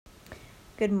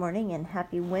Good morning and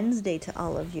happy Wednesday to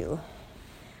all of you.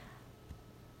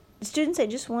 Students, I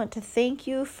just want to thank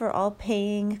you for all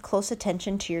paying close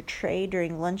attention to your tray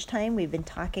during lunchtime. We've been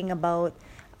talking about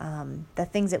the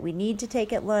things that we need to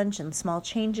take at lunch and small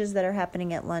changes that are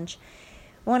happening at lunch.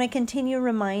 I want to continue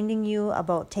reminding you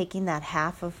about taking that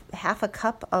half a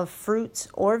cup of fruits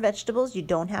or vegetables. You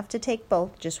don't have to take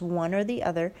both, just one or the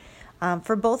other,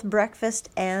 for both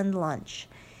breakfast and lunch.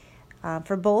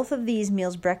 For both of these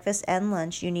meals, breakfast and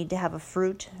lunch, you need to have a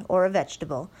fruit or a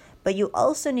vegetable, but you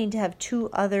also need to have two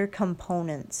other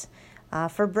components.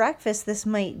 For breakfast, this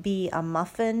might be a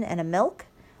muffin and a milk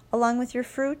along with your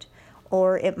fruit,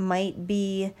 or it might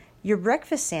be your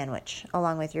breakfast sandwich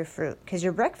along with your fruit, because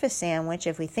your breakfast sandwich,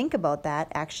 if we think about that,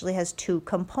 actually has two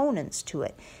components to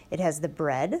it. It has the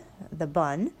bread, the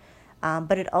bun,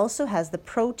 but it also has the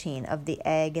protein of the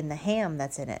egg and the ham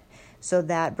that's in it. So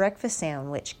that breakfast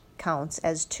sandwich counts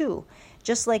as two.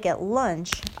 Just like at lunch,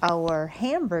 our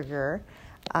hamburger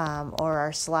or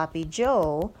our sloppy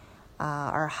joe,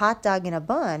 our hot dog and a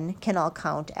bun can all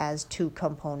count as two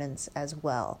components as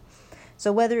well.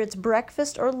 So whether it's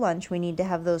breakfast or lunch, we need to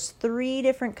have those three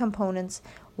different components.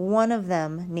 One of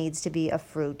them needs to be a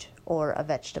fruit or a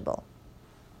vegetable.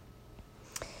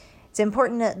 It's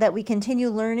important that we continue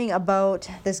learning about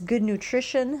this good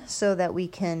nutrition so that we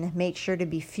can make sure to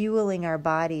be fueling our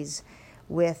bodies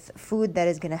with food that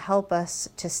is going to help us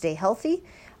to stay healthy,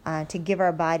 to give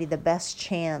our body the best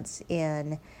chance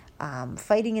in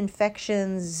fighting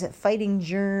infections, fighting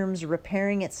germs,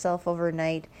 repairing itself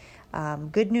overnight.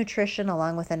 Good nutrition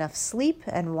along with enough sleep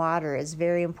and water is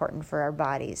very important for our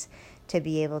bodies to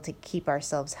be able to keep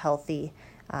ourselves healthy,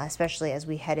 especially as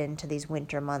we head into these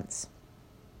winter months.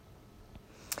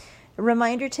 A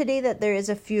reminder today that there is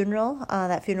a funeral.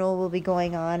 That funeral will be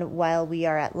going on while we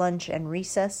are at lunch and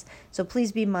recess. So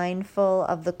please be mindful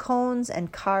of the cones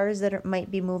and cars that might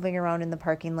be moving around in the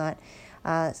parking lot.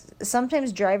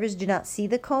 Sometimes drivers do not see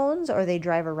the cones or they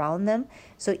drive around them.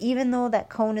 So even though that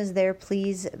cone is there,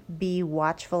 please be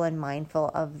watchful and mindful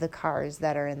of the cars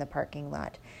that are in the parking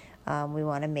lot. We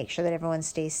want to make sure that everyone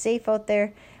stays safe out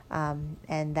there.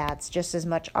 And that's just as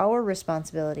much our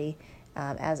responsibility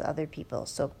as other people.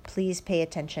 So please pay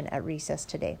attention at recess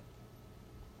today.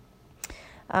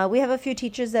 We have a few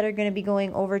teachers that are going to be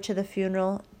going over to the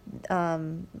funeral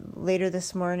later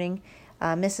this morning.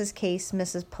 Mrs. Case,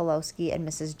 Mrs. Pulowski, and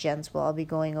Mrs. Jens will all be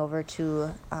going over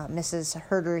to Mrs.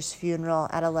 Herder's funeral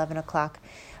at 11 o'clock.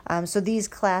 So these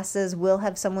classes will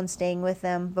have someone staying with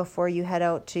them before you head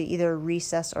out to either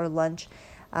recess or lunch.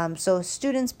 So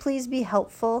students, please be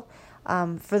helpful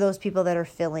for those people that are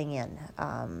filling in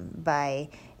by,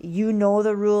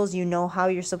 the rules, how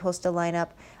you're supposed to line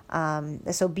up.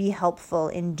 So be helpful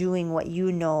in doing what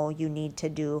you need to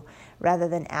do rather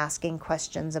than asking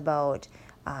questions about,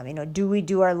 do we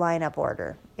do our lineup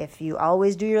order? If you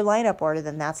always do your lineup order,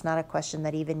 then that's not a question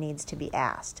that even needs to be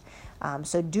asked.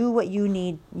 So do what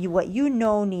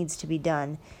needs to be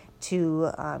done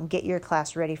to get your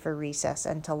class ready for recess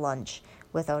and to lunch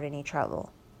without any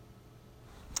trouble.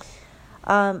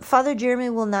 Father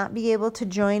Jeremy will not be able to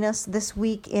join us this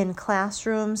week in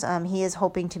classrooms. He is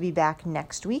hoping to be back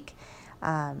next week,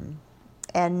 and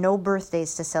no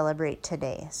birthdays to celebrate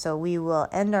today. So we will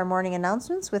end our morning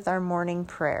announcements with our morning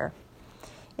prayer.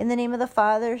 In the name of the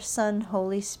Father, Son,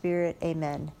 Holy Spirit,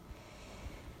 amen.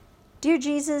 Dear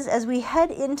Jesus, as we head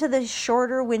into the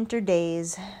shorter winter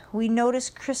days, we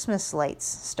notice Christmas lights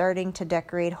starting to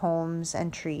decorate homes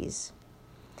and trees.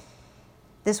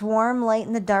 This warm light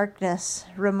in the darkness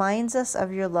reminds us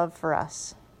of your love for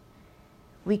us.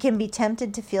 We can be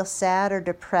tempted to feel sad or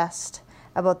depressed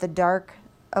about the dark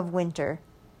of winter,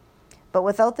 but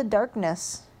without the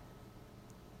darkness,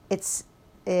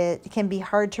 it can be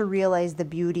hard to realize the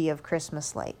beauty of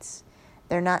Christmas lights.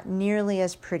 They're not nearly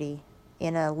as pretty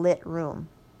in a lit room.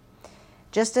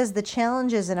 Just as the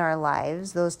challenges in our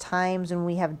lives, those times when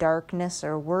we have darkness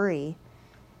or worry,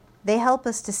 they help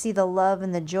us to see the love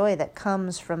and the joy that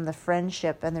comes from the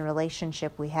friendship and the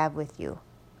relationship we have with you.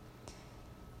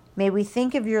 May we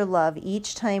think of your love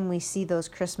each time we see those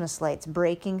Christmas lights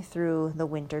breaking through the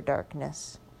winter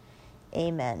darkness.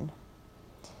 Amen.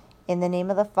 In the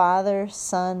name of the Father,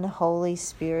 Son, Holy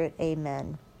Spirit,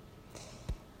 amen.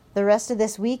 The rest of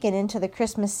this week and into the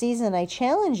Christmas season, I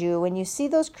challenge you, when you see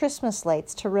those Christmas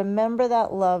lights, to remember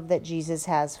that love that Jesus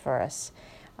has for us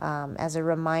as a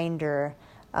reminder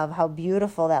of how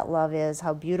beautiful that love is,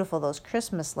 how beautiful those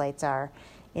Christmas lights are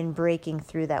in breaking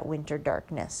through that winter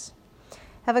darkness.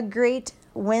 Have a great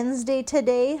Wednesday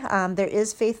today. There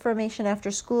is faith formation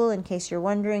after school, in case you're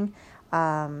wondering.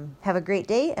 Have a great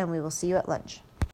day, and we will see you at lunch.